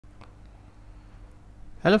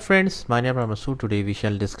Hello friends, my name is Masood. Today we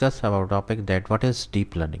shall discuss our topic that what is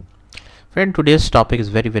deep learning. Friend, today's topic is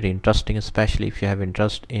very interesting, especially if you have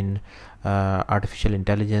interest in artificial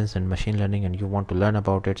intelligence and machine learning and you want to learn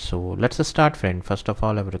about it. So let's start, friend. First of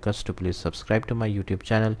all, I would request to please subscribe to my YouTube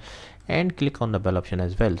channel and click on the bell option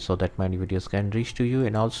as well, so that my videos can reach to you,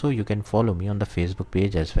 and also you can follow me on the Facebook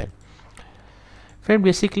page as well. Friend,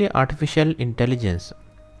 basically artificial intelligence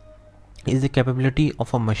is the capability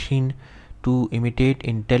of a machine to imitate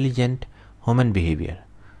intelligent human behavior.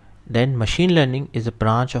 Then machine learning is a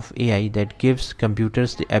branch of AI that gives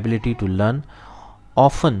computers the ability to learn,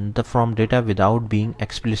 often from data without being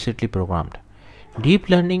explicitly programmed. Deep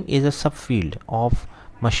learning is a subfield of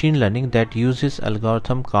machine learning that uses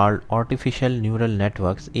algorithm called artificial neural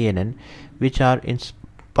networks (ANN), which are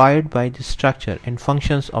inspired by the structure and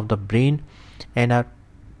functions of the brain and are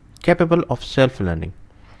capable of self-learning.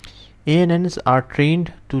 ANNs are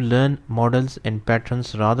trained to learn models and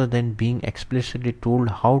patterns rather than being explicitly told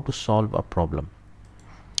how to solve a problem.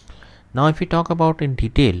 Now, if we talk about in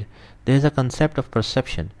detail, there is a concept of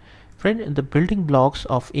perception. Friend, the building blocks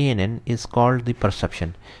of ANN is called the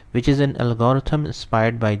perception, which is an algorithm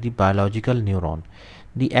inspired by the biological neuron.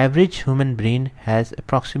 The average human brain has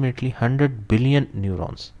approximately 100 billion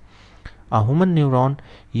neurons. A human neuron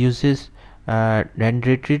uses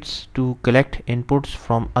dendrites to collect inputs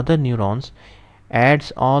from other neurons,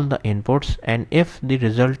 adds all the inputs, and if the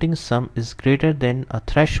resulting sum is greater than a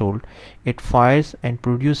threshold, it fires and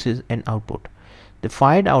produces an output. The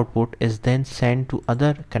fired output is then sent to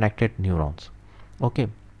other connected neurons. Okay.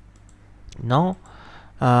 Now,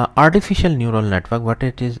 artificial neural network, what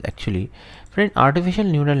it is actually? Friend, artificial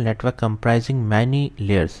neural network comprising many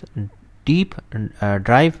layers,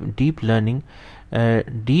 drive deep learning.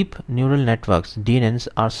 Deep neural networks (DNNs)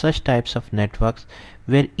 are such types of networks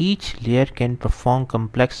where each layer can perform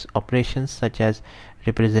complex operations such as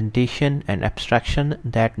representation and abstraction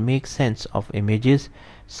that make sense of images,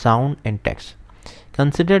 sound, and text.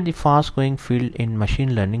 Consider the fast-growing field in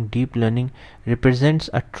machine learning. Deep learning represents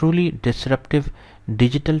a truly disruptive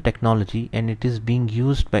digital technology, and it is being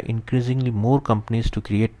used by increasingly more companies to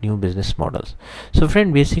create new business models. So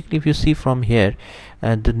friend, basically if you see from here,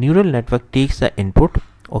 the neural network takes the input,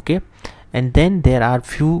 okay, and then there are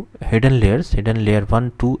few hidden layers, hidden layer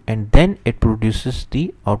 1, 2, and then it produces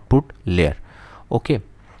the output layer. Okay,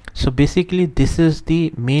 so basically this is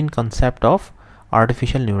the main concept of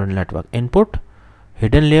artificial neural network: input,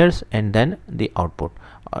 hidden layers, and then the output.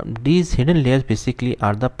 These hidden layers basically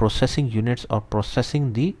are the processing units or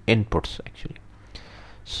processing the inputs actually.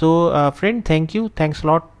 So friend, thanks a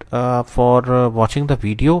lot for watching the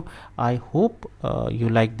video. I hope you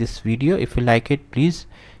like this video. If you like it, please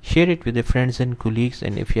share it with your friends and colleagues,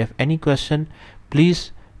 and if you have any question,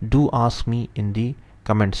 please do ask me in the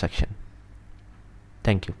comment section.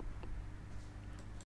 Thank you.